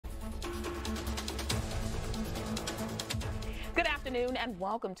Good afternoon and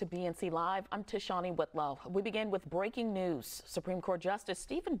welcome to BNC Live. I'm Tishani Whitlow. We begin with breaking news. Supreme Court Justice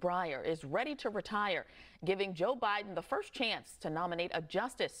Stephen Breyer is ready to retire, giving Joe Biden the first chance to nominate a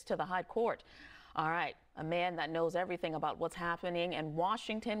justice to the High Court. All right, a man that knows everything about what's happening in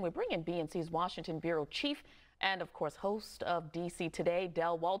Washington. We bring in BNC's Washington Bureau Chief and, of course, host of DC Today,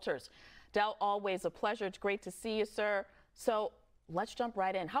 Del Walters. Del, always a pleasure. It's great to see you, sir. So let's jump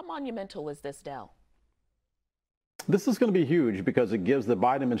right in. How monumental is this, Del? This is going to be huge because it gives the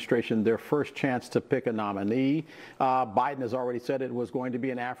Biden administration their first chance to pick a nominee. Biden has already said it was going to be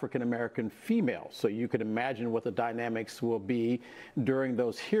an African-American female. So you could imagine what the dynamics will be during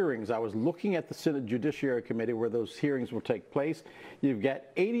those hearings. I was looking at the Senate Judiciary Committee where those hearings will take place. You've got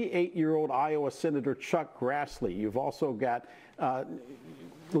 88-year-old Iowa Senator Chuck Grassley. You've also got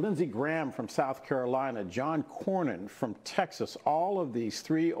Lindsey Graham from South Carolina, John Cornyn from Texas. All of these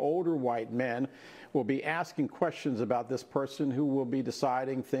three older white men will be asking questions about this person who will be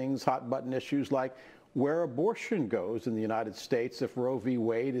deciding things, hot button issues like where abortion goes in the United States if Roe v.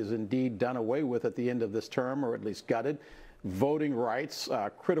 Wade is indeed done away with at the end of this term, or at least gutted. Voting rights,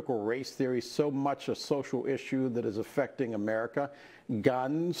 critical race theory, so much a social issue that is affecting America.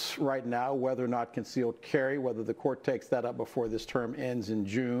 Guns right now, whether or not concealed carry, whether the court takes that up before this term ends in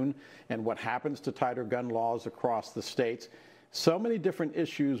June, and what happens to tighter gun laws across the states. So many different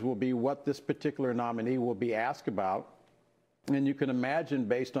issues will be what this particular nominee will be asked about. And you can imagine,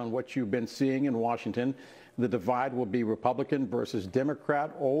 based on what you've been seeing in Washington, the divide will be Republican versus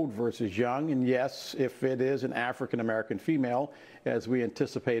Democrat, old versus young. And yes, if it is an African-American female, as we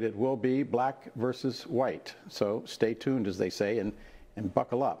anticipate it will be, black versus white. So stay tuned, as they say, and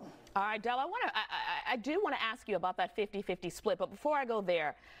buckle up. All right, Del, I do want to ask you about that 50-50 split. But before I go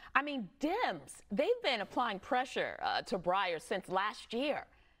there, I mean, Dems, they've been applying pressure to Breyer since last year,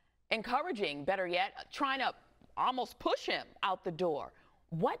 encouraging, better yet, trying to almost push him out the door.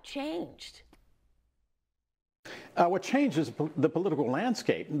 What changed? What changed is the political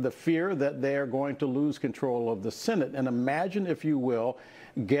landscape, the fear that they are going to lose control of the Senate. And imagine, if you will,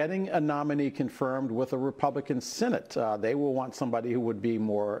 getting a nominee confirmed with a Republican Senate. They will want somebody who would be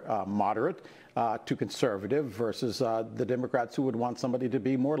more moderate to conservative versus the Democrats who would want somebody to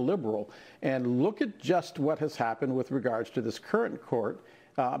be more liberal. And look at just what has happened with regards to this current court.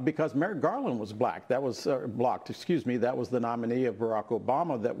 Because Merrick Garland was blocked. That was That was the nominee of Barack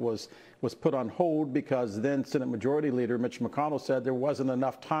Obama that was put on hold because then Senate Majority Leader Mitch McConnell said there wasn't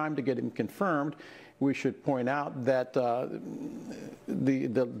enough time to get him confirmed. We should point out that the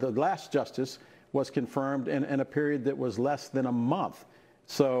last justice was confirmed in a period that was less than a month.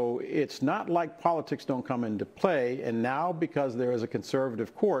 So it's not like politics don't come into play. And now, because there is a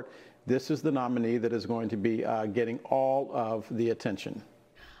conservative court, this is the nominee that is going to be getting all of the attention.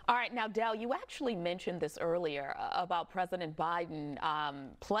 All right. Now, Del, you actually mentioned this earlier about President Biden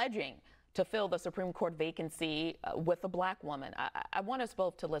pledging to fill the Supreme Court vacancy with a black woman. I want us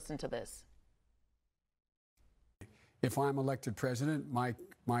both to listen to this. If I'm elected president, my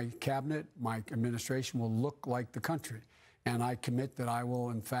cabinet, my administration will look like the country. And I commit that I will,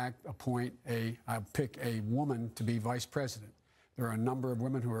 in fact, I'll pick a woman to be vice president. There are a number of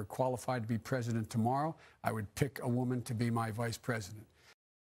women who are qualified to be president tomorrow. I would pick a woman to be my vice president.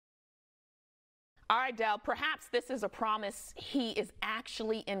 All right, Del, perhaps this is a promise he is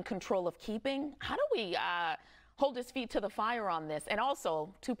actually in control of keeping. How do we hold his feet to the fire on this? And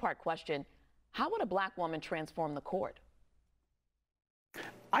also, two-part question, how would a black woman transform the court?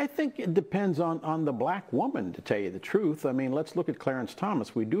 I think it depends on the black woman, to tell you the truth. I mean, let's look at Clarence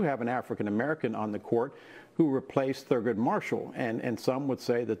Thomas. We do have an African-American on the court who replaced Thurgood Marshall, and some would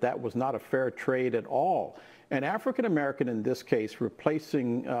say that that was not a fair trade at all. An African-American in this case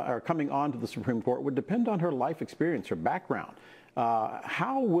replacing or coming onto the Supreme Court would depend on her life experience, her background.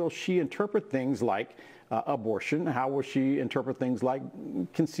 How will she interpret things like abortion? How will she interpret things like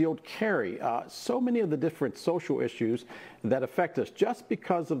concealed carry? So many of the different social issues that affect us. Just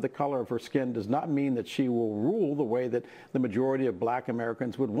because of the color of her skin does not mean that she will rule the way that the majority of black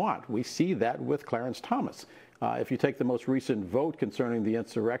Americans would want. We see that with Clarence Thomas. If you take the most recent vote concerning the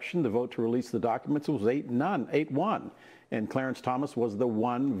insurrection, the vote to release the documents, it was 8-1. And Clarence Thomas was the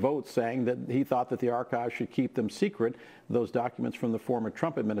one vote saying that he thought that the archives should keep them secret, those documents from the former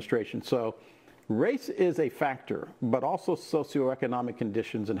Trump administration. So race is a factor, but also socioeconomic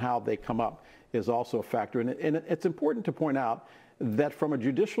conditions and how they come up is also a factor. And it's important to point out that from a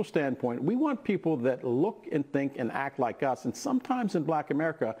judicial standpoint, we want people that look and think and act like us. And sometimes in black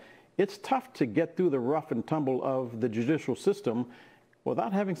America, it's tough to get through the rough and tumble of the judicial system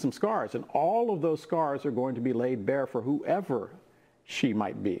without having some scars. And all of those scars are going to be laid bare for whoever she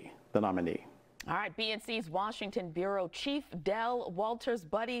might be, the nominee. All right, BNC's Washington Bureau Chief Del Walters.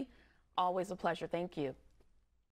 Buddy, always a pleasure. Thank you.